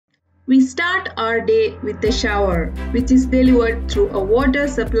We start our day with a shower, which is delivered through a water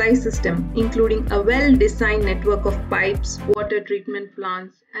supply system, including a well-designed network of pipes, water treatment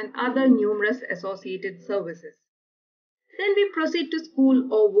plants, and other numerous associated services. Then we proceed to school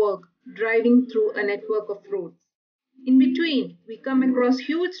or work, driving through a network of roads. In between, we come across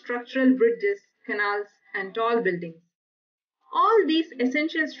huge structural bridges, canals, and tall buildings. All these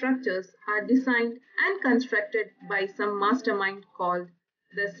essential structures are designed and constructed by some mastermind called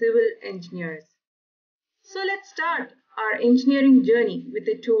the civil engineers. So let's start our engineering journey with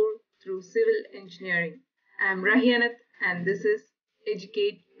a tour through civil engineering. I am Rahianath and this is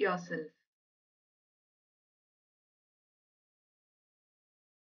Educate Yourself.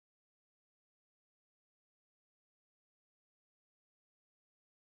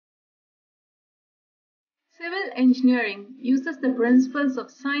 Civil engineering uses the principles of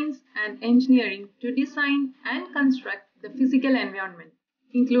science and engineering to design and construct the physical environment,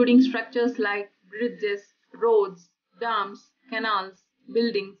 including structures like bridges, roads, dams, canals,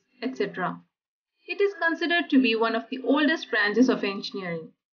 buildings, etc. It is considered to be one of the oldest branches of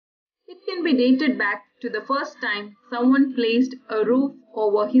engineering. It can be dated back to the first time someone placed a roof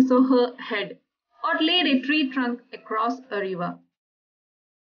over his or her head or laid a tree trunk across a river.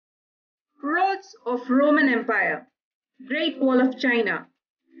 Roads of Roman Empire, Great Wall of China,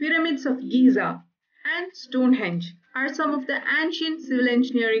 Pyramids of Giza, and Stonehenge are some of the ancient civil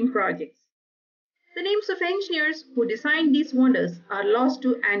engineering projects. The names of engineers who designed these wonders are lost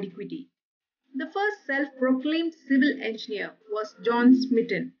to antiquity. The first self-proclaimed civil engineer was John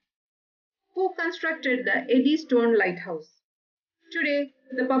Smeaton, who constructed the Eddystone Lighthouse. Today,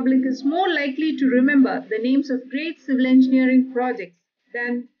 the public is more likely to remember the names of great civil engineering projects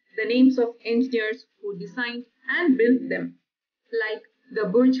than the names of engineers who designed and built them, like the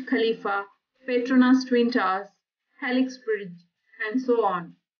Burj Khalifa, Petronas Twin Towers, Helix Bridge, and so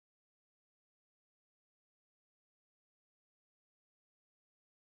on.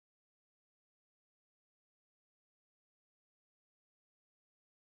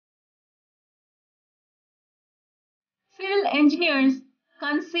 Civil engineers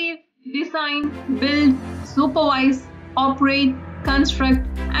conceive, design, build, supervise, operate, construct,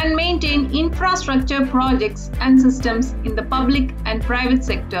 and maintain infrastructure projects and systems in the public and private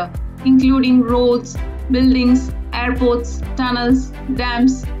sector, including roads, buildings, airports, tunnels,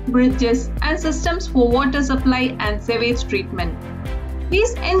 dams, bridges, and systems for water supply and sewage treatment.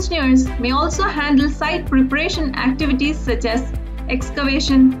 These engineers may also handle site preparation activities such as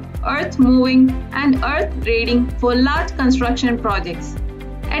excavation, earth moving, and earth grading for large construction projects.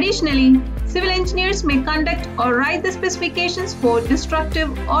 Additionally, civil engineers may conduct or write the specifications for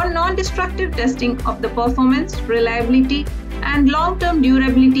destructive or non-destructive testing of the performance, reliability, and long-term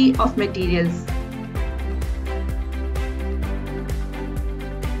durability of materials.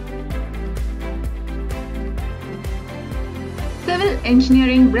 Civil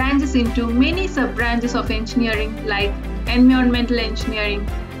engineering branches into many sub-branches of engineering like environmental engineering,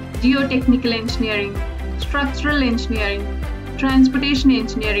 geotechnical engineering, structural engineering, transportation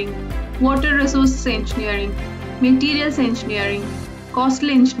engineering, water resources engineering, materials engineering, coastal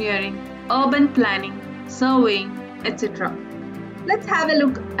engineering, urban planning, surveying, etc. Let's have a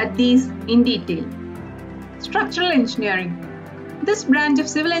look at these in detail. Structural engineering. This branch of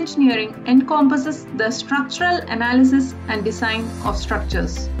civil engineering encompasses the structural analysis and design of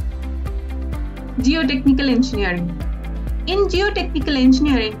structures. Geotechnical engineering. In geotechnical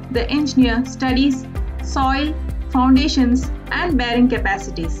engineering, the engineer studies soil, foundations, and bearing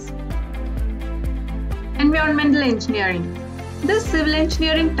capacities. Environmental engineering. This civil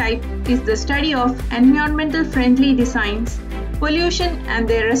engineering type is the study of environmental friendly designs, pollution and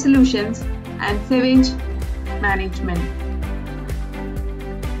their resolutions, and sewage management.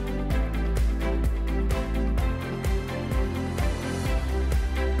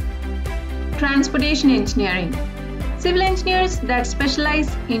 Transportation engineering. Civil engineers that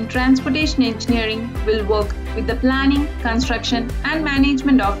specialize in transportation engineering will work with the planning, construction, and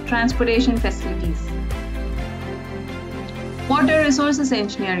management of transportation facilities. Water resources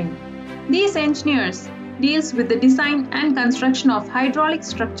engineering. These engineers deals with the design and construction of hydraulic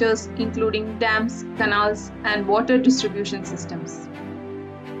structures including dams, canals, and water distribution systems.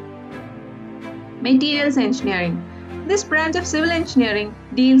 Materials engineering. This branch of civil engineering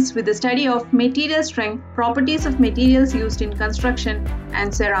deals with the study of material strength, properties of materials used in construction,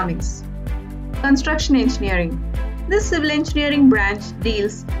 and ceramics. Construction engineering. This civil engineering branch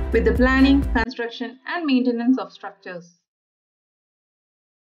deals with the planning, construction, and maintenance of structures.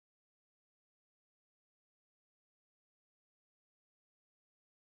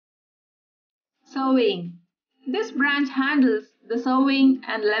 Surveying. This branch handles the surveying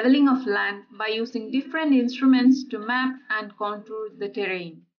and leveling of land by using different instruments to map and contour the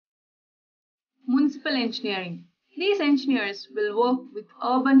terrain. Municipal engineering. These engineers will work with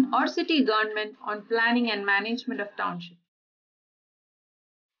urban or city government on planning and management of township.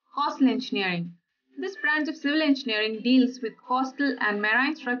 Coastal engineering. This branch of civil engineering deals with coastal and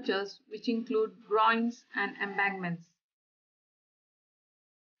marine structures, which include groins and embankments.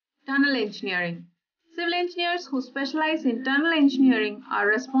 Tunnel engineering. Civil engineers who specialize in tunnel engineering are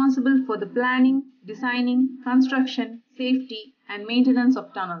responsible for the planning, designing, construction, safety, and maintenance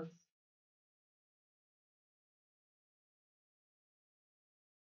of tunnels.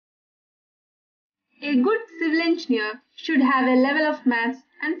 A good civil engineer should have a level of maths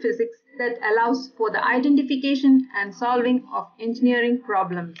and physics that allows for the identification and solving of engineering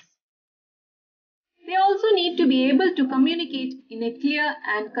problems. They also need to be able to communicate in a clear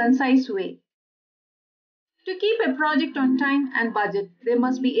and concise way. To keep a project on time and budget, they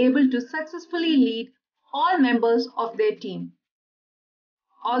must be able to successfully lead all members of their team.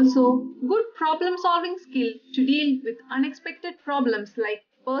 Also, good problem-solving skill to deal with unexpected problems like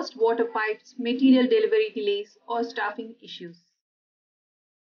burst water pipes, material delivery delays, or staffing issues.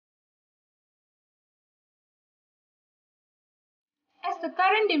 As the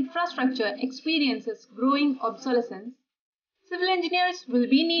current infrastructure experiences growing obsolescence, civil engineers will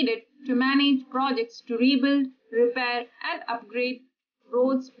be needed to manage projects to rebuild, repair, and upgrade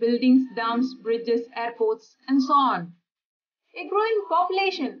roads, buildings, dams, bridges, airports, and so on. A growing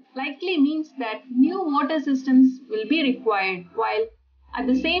population likely means that new water systems will be required, while at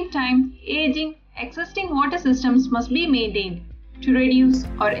the same time, aging existing water systems must be maintained to reduce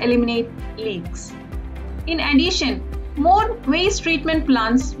or eliminate leaks. In addition, more waste treatment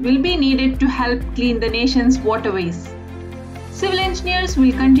plants will be needed to help clean the nation's waterways. Civil engineers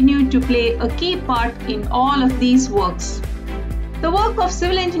will continue to play a key part in all of these works. The work of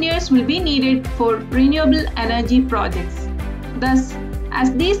civil engineers will be needed for renewable energy projects. Thus,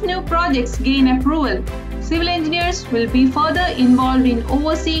 as these new projects gain approval, civil engineers will be further involved in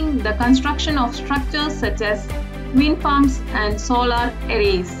overseeing the construction of structures such as wind farms and solar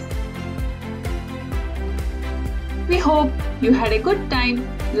arrays. We hope you had a good time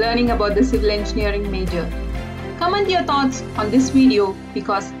learning about the civil engineering major. Comment your thoughts on this video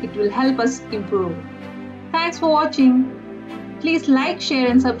because it will help us improve. Thanks for watching. Please like, share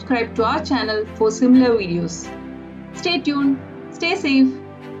and subscribe to our channel for similar videos. Stay tuned, stay safe,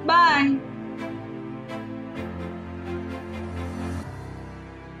 bye.